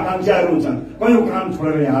इच्छा आकांक्षाहरू हुन्छन्, कयौं काम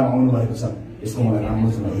छोडेर यहाँ आउनु भएको छ। यसको मलाई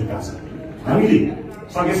राम्रोसँग हिका छ। हामीले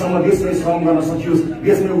सकेसम्म देशमै श्रम गर्न सकियोस्,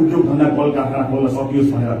 देशमै उद्योग धन्दा कल कारखाना खोल्न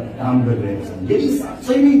सकियोस् भनेर काम गरिरहेका छन्। यदि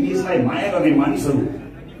साँच्चै नै देशलाई माया गर्ने मानिसहरू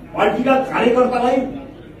पार्टीका कार्यकर्तालाई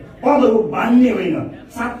पदहरू बाँध्ने होइन,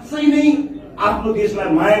 साँच्चै नै आफ्नो देशलाई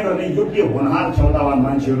माया गर्ने योग्य होनहार क्षमतावान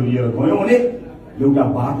मान्छेहरू लिएर गयौँ भने एउटा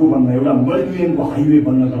बाटो बन्न, एउटा मल्टिलेनको हाइवे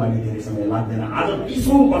बन्नका लागि धेरै समय लाग्दैन। आज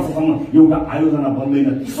 30औं वर्षसम्म एउटा आयोजना बन्दैन।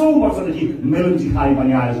 30औं वर्षदेखि मेलम्ची खाली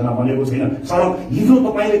पनि आयोजना बनेको छैन। सडक हिजो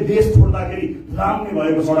तपाईँले देश छोड्दाखेरि धुलाम्ने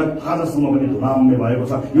भएको सडक आजसम्म पनि धुलाम्ने भएको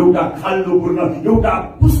छ। एउटा खाल्डो पुर्न, एउटा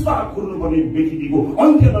पुस्ता कुर्नुपर्ने व्यक्तिको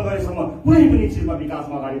अन्त्य नगरेसम्म कुनै पनि चिजमा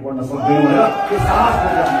विकासमा अगाडि बढ्न सक्दैन भनेर त्यो साहस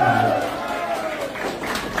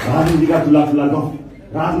राजनीतिका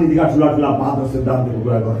ठुला वाद र सिद्धान्तको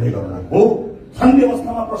कुरा गर्दै गर्दा हो। छन्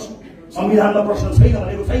व्यवस्थामा प्रश्न, संविधानमा प्रश्न छैन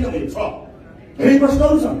भनेको छैन, मैले छ, धेरै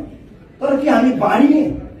प्रश्नहरू छन्। तर के हामी बाँडिने,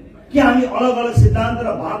 के हामी अलग अलग सिद्धान्त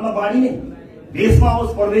र भावमा बाँडिने? देशमा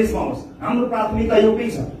होस् परदेशमा होस् हाम्रो प्राथमिकता एउटै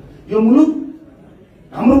छ। यो मुलुक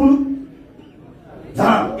हाम्रो मुलुक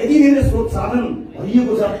जहाँ यति धेरै स्रोत साधन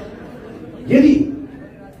भरिएको छ, यदि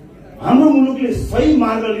हाम्रो मुलुकले सही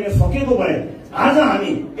मार्ग लिन सकेको भए आज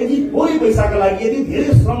हामी यदि थोरै पैसाका लागि यदि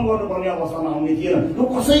धेरै श्रम गर्नुपर्ने अवस्थामा आउने थिएन। यो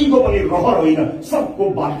कसैको पनि रहर होइन, सबको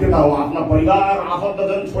बाध्यता हो। आफ्ना परिवार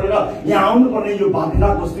आफन्तजन छोडेर यहाँ आउनुपर्ने यो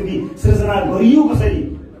बाध्यताको स्थिति सृजना गरियो कसरी?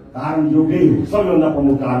 कारण एउटै हो। सबैभन्दा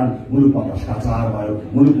प्रमुख कारण मुलुकमा भ्रष्टाचार भयो,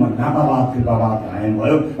 मुलुकमा नातावाद कृपावाद कायम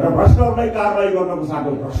भयो र भ्रष्टहरूलाई कारवाही गर्नको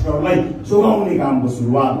साथै भ्रष्टहरूलाई जोगाउने कामको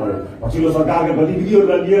सुरुवात भयो। पछिल्लो सरकारका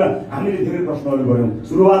गतिविधिहरूलाई लिएर हामीले धेरै प्रश्नहरू गर्यौं।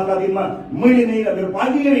 सुरुवातका दिनमा मैले नै र मेरो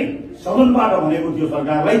पार्टीले नै सदनबाट भनेको थियो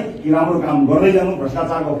सरकारलाई कि राम्रो काम गर्दै जानु,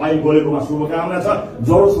 भ्रष्टाचारको फाइल गोलेकोमा शुभकामना छ,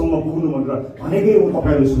 जरोसम्म पुग्नु भनेर भनेकै हो।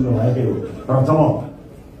 तपाईँहरूले सुन्नुभएकै हो। तर जब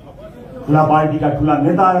ठुला पार्टीका ठुला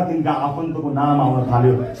नेता र तिनका आफन्तको नाम आउन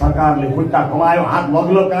थाल्यो, सरकारले खुट्टा कमायो, हात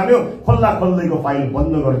लग्लो काम्यो, खोल्दा खोल्दैको फाइल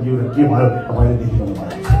बन्द गरिदियो र के भयो तपाईँले देखिरहनु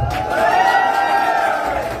भएको छ।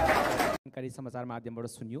 जानकारी समाचार माध्यमबाट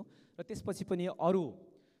सुन्यो र त्यसपछि पनि अरू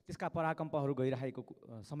त्यसका पराकम्पहरू गइरहेको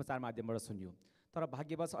समाचार माध्यमबाट सुन्यो। तर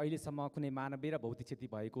भाग्यवश अहिलेसम्म कुनै मानवीय र भौतिक क्षति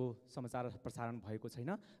भएको समाचार प्रसारण भएको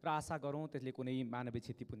छैन र आशा गरौँ त्यसले कुनै मानवीय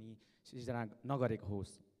क्षति पनि सिर्जना नगरेको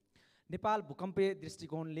होस्। नेपाल भूकम्पीय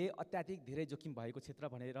दृष्टिकोणले अत्याधिक धेरै जोखिम भएको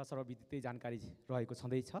क्षेत्र भनेर सर्वविदितै जानकारी रहेको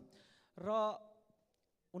छँदैछ र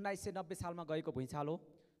 1990 सालमा गएको भुइँचालो,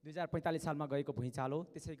 2045 सालमा गएको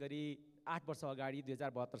भुइँचालो, त्यसै गरी 8 वर्ष अगाडि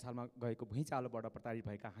 2072 सालमा गएको भुइँचालोबाट प्रताडित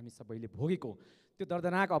भएका हामी सबैले भोगेको त्यो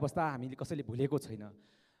दर्दनाक अवस्था हामीले कसैले भुलेको छैन।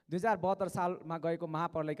 2072 सालमा गएको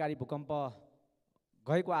महाप्रलयकारी भूकम्प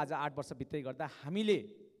गएको आज 8 वर्ष बित्दै गर्दा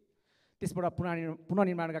हामीले त्यसबाट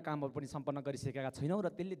पुनर्निर्माणका कामहरू पनि सम्पन्न गरिसकेका छैनौँ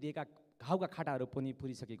र त्यसले दिएका घाउका खाटाहरू पनि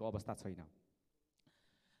पुरिसकेको अवस्था छैन।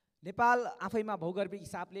 नेपाल आफैमा भौगोलिक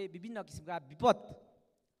हिसाबले विभिन्न किसिमका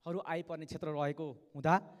विपदहरू आइपर्ने क्षेत्र रहेको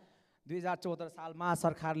हुँदा 2014 सालमा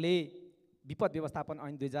सरकारले विपद व्यवस्थापन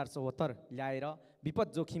ऐन 2074 ल्याएर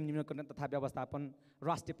विपद जोखिम न्यूनीकरण तथा व्यवस्थापन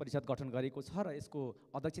राष्ट्रिय परिषद गठन गरेको छ र यसको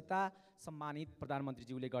अध्यक्षता सम्मानित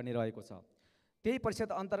प्रधानमन्त्रीज्यूले गर्ने रहेको छ। त्यही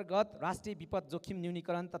परिषद अन्तर्गत राष्ट्रिय विपद जोखिम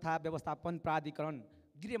न्यूनीकरण तथा व्यवस्थापन प्राधिकरण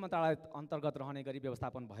गृह मन्त्रालय अन्तर्गत रहने गरी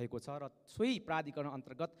व्यवस्थापन भएको छ र सोही प्राधिकरण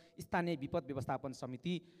अन्तर्गत स्थानीय विपद व्यवस्थापन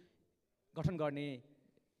समिति गठन गर्ने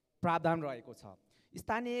प्रावधान रहेको छ।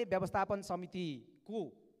 स्थानीय व्यवस्थापन समितिको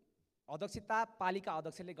अध्यक्षता पालिका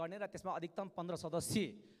अध्यक्षले गर्ने र त्यसमा अधिकतम 15 सदस्य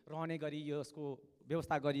रहने गरी यसको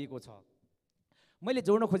व्यवस्था गरिएको छ। मैले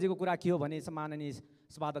जोड्न खोजेको कुरा के हो भने सम्माननीय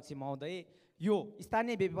सभाध्यक्ष महोदय, यो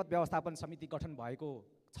स्थानीय विपद व्यवस्थापन समिति गठन भएको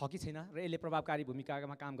छ कि छैन र यसले प्रभावकारी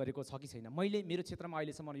भूमिकामा काम गरेको छ कि छैन, मैले मेरो क्षेत्रमा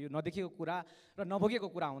अहिलेसम्म यो नदेखेको कुरा र नभोगेको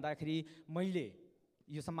कुरा हुँदाखेरि मैले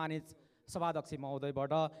यो सम्मानित सभाध्यक्ष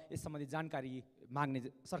महोदयबाट यस सम्बन्धी जानकारी माग्ने,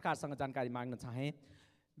 सरकारसँग जानकारी माग्न चाहे।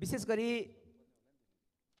 विशेष गरी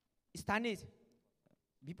स्थानीय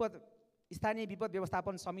विपद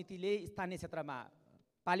व्यवस्थापन समितिले स्थानीय क्षेत्रमा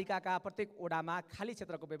पालिकाका प्रत्येक ओडामा खाली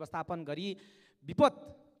क्षेत्रको व्यवस्थापन गरी विपद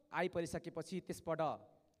आइपरिसकेपछि त्यसबाट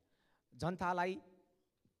जनतालाई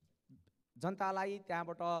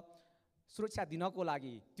त्यहाँबाट सुरक्षा दिनको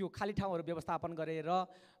लागि त्यो खाली ठाउँहरू व्यवस्थापन गरेर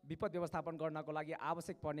विपद व्यवस्थापन गर्नको लागि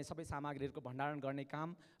आवश्यक पर्ने सबै सामग्रीहरूको भण्डारण गर्ने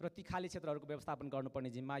काम र ती खाली क्षेत्रहरूको व्यवस्थापन गर्नुपर्ने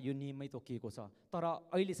जिम्मा यो नियममै तोकिएको छ। तर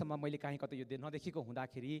अहिलेसम्म मैले काहीँ कतै यो नदेखेको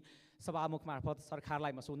हुँदाखेरि सभामुख मार्फत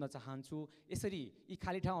सरकारलाई म सोध्न चाहन्छु, यसरी यी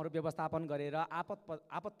खाली ठाउँहरू व्यवस्थापन गरेर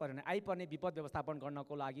आपत परिने आइपर्ने विपद व्यवस्थापन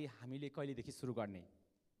गर्नको लागि हामीले कहिलेदेखि सुरु गर्ने?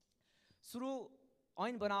 सुरु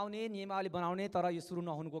ऐन बनाउने, नियमावली बनाउने, तर यो सुरु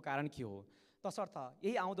नहुनुको कारण के हो? तसर्थ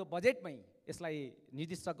यही आउँदो बजेटमै यसलाई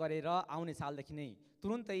निर्दिष्ट गरेर आउने सालदेखि नै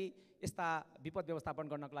तुरुन्तै यस्ता विपद व्यवस्थापन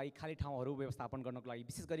गर्नको लागि खाली ठाउँहरू व्यवस्थापन गर्नको लागि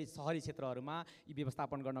विशेष गरी सहरी क्षेत्रहरूमा यी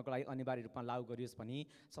व्यवस्थापन गर्नको लागि अनिवार्य रूपमा लागू गरियोस् भनी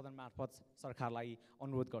सदन मार्फत सरकारलाई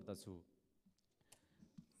अनुरोध गर्दछु।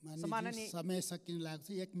 समय सकिन लाग्छ,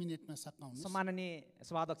 1 मिनेटमा सकाउनु। सम्माननीय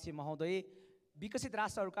सभाध्यक्ष महोदय, विकसित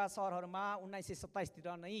राष्ट्रहरूका सहरहरूमा 1927 तिर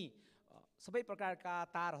नै सबै प्रकारका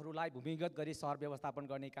तारहरूलाई भूमिगत गरी सहर व्यवस्थापन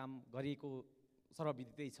गर्ने काम गरिएको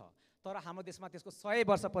सर्वविदितै छ। तर हाम्रो देशमा त्यसको 100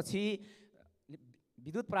 वर्षपछि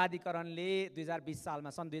विद्युत प्राधिकरणले 2020 सालमा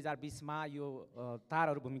सन् 2020 मा यो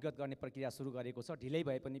तारहरू भूमिगत गर्ने प्रक्रिया सुरु गरेको छ। ढिलै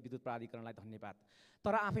भए पनि विद्युत प्राधिकरणलाई धन्यवाद।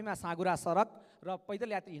 तर आफैमा साँघुरा सडक र पैदल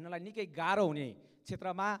यात्री हिँड्नलाई निकै गाह्रो हुने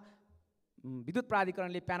क्षेत्रमा विद्युत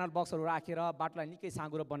प्राधिकरणले प्यानल बक्सहरू राखेर बाटोलाई निकै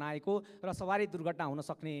साँघुरो बनाएको र सवारी दुर्घटना हुन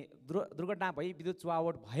सक्ने दुर्घटना भई विद्युत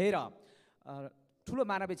चुहावट भएर ठुलो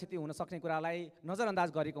मानवीय क्षति हुन सक्ने कुरालाई नजरअन्दाज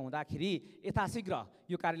गरेको हुँदाखेरि यथाशीघ्र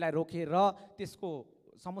यो कार्यलाई रोकेर त्यसको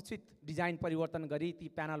समुचित डिजाइन परिवर्तन गरी ती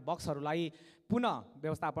प्यानल बक्सहरूलाई पुनः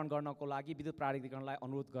व्यवस्थापन गर्नको लागि विद्युत प्राधिकरणलाई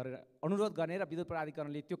अनुरोध गर्ने र विद्युत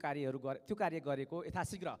प्राधिकरणले त्यो कार्य गरेको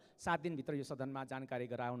यथाशीघ्र 7 दिनभित्र यो सदनमा जानकारी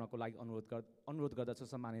गराउनको लागि अनुरोध गर्दछु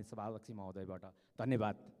सम्मानित सभाध्यक्ष महोदयबाट।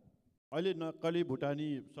 धन्यवाद। अहिले नक्कली भुटानी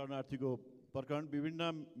शरणार्थीको प्रकरण विभिन्न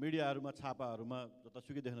मिडियाहरूमा छापाहरूमा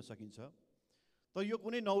जतासुकै देख्न सकिन्छ। तर यो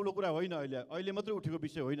कुनै नौलो कुरा होइन, अहिले मात्रै उठेको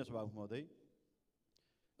विषय होइन सभामुख महोदय।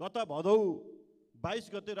 गत भदौ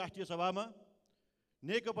 22 गते राष्ट्रिय सभामा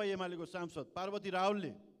नेकपा एमालेको सांसद पार्वती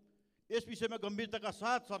रावलले यस विषयमा गम्भीरताका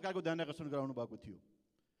साथ सरकारको ध्यान आकर्षण गराउनु भएको थियो।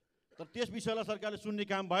 तर त्यस विषयलाई सरकारले सुन्ने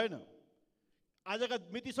काम भएन, आजका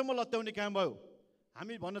मितिसम्म लत्याउने काम भयो।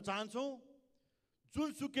 हामी भन्न चाहन्छौँ,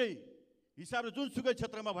 जुनसुकै हिसाबले जुनसुकै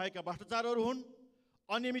क्षेत्रमा भएका भ्रष्टाचारहरू हुन्,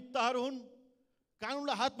 अनियमितताहरू हुन्,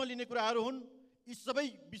 कानुनलाई हातमा लिने कुराहरू हुन्, यी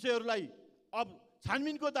सबै विषयहरूलाई अब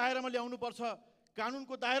छानबिनको दायरामा ल्याउनुपर्छ,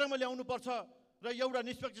 कानुनको दायरामा ल्याउनुपर्छ र एउटा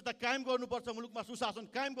निष्पक्षता कायम गर्नुपर्छ, मुलुकमा सुशासन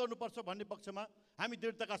कायम गर्नुपर्छ भन्ने पक्षमा हामी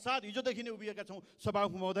दृढताका साथ हिजोदेखि नै उभिएका छौँ।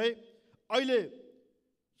 सभामुख महोदय, अहिले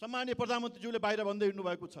सम्माननीय प्रधानमन्त्रीज्यूले बाहिर भन्दै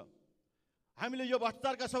हिँड्नुभएको छ, हामीले यो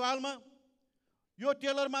भ्रष्टाचारका सवालमा यो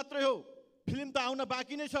टेलर मात्रै हो, फिल्म त आउन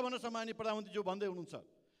बाँकी नै छ भनेर सम्माननीय प्रधानमन्त्रीज्यू भन्दै हुनुहुन्छ।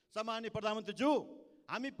 सम्माननीय प्रधानमन्त्रीज्यू,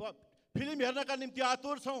 हामी फिल्म हेर्नका निम्ति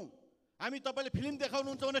आतुर छौँ। हामी तपाईँले फिल्म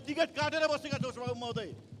देखाउनुहुन्छ भने टिकट काटेर बसेका छौँ। सभामुख महोदय,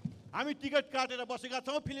 हामी टिकट काटेर बसेका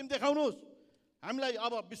छौँ, फिल्म देखाउनुहोस्। हामीलाई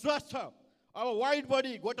अब विश्वास छ, अब वाइड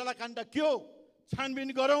बडी घोटाला काण्ड के हो छानबिन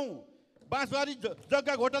गरौँ, बाँसबारी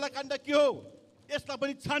जग्गा घोटाला काण्ड के हो यसलाई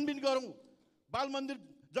पनि छानबिन गरौँ, बाल मन्दिर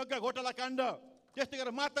जग्गा घोटाला काण्ड, त्यस्तै गरेर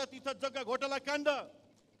माता तीर्थ जग्गा घोटाला काण्ड,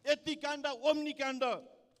 यति काण्ड, ओम्नी काण्ड,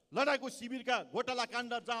 लडाकु शिविरका घोटाला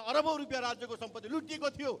काण्ड जहाँ अरबौँ रुपियाँ राज्यको सम्पत्ति लुटिएको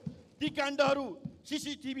थियो, ती काण्डहरू,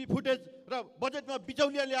 CCTV फुटेज र बजेटमा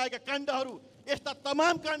बिचौलिया ल्याएका काण्डहरू, यस्ता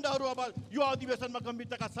तमाम काण्डहरू अब यो अधिवेशनमा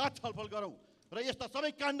गम्भीरताका साथ छलफल गरौँ र यस्ता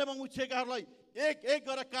सबै काण्डमा मुछिएकाहरूलाई एक एक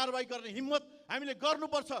गरेर कारबाही गर्ने हिम्मत हामीले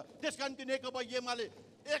गर्नुपर्छ। त्यसकारण नेकपा एमाले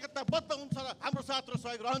एकताबद्ध हुन्छ र हाम्रो साथ र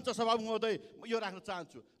सहयोग रहन्छ सभामुख महोदय, यो राख्न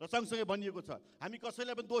चाहन्छु। र सँगसँगै भनिएको छ हामी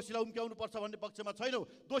कसैलाई पनि दोषीलाई उम्क्याउनु पर्छ भन्ने पक्षमा छैनौँ,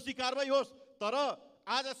 दोषी कारवाही होस्। तर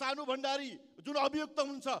आज सानु भण्डारी जुन अभियुक्त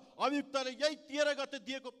हुनुहुन्छ, अभियुक्तले यही 13 गते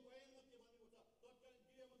दिएको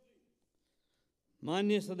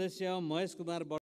माननीय सदस्य महेश कुमार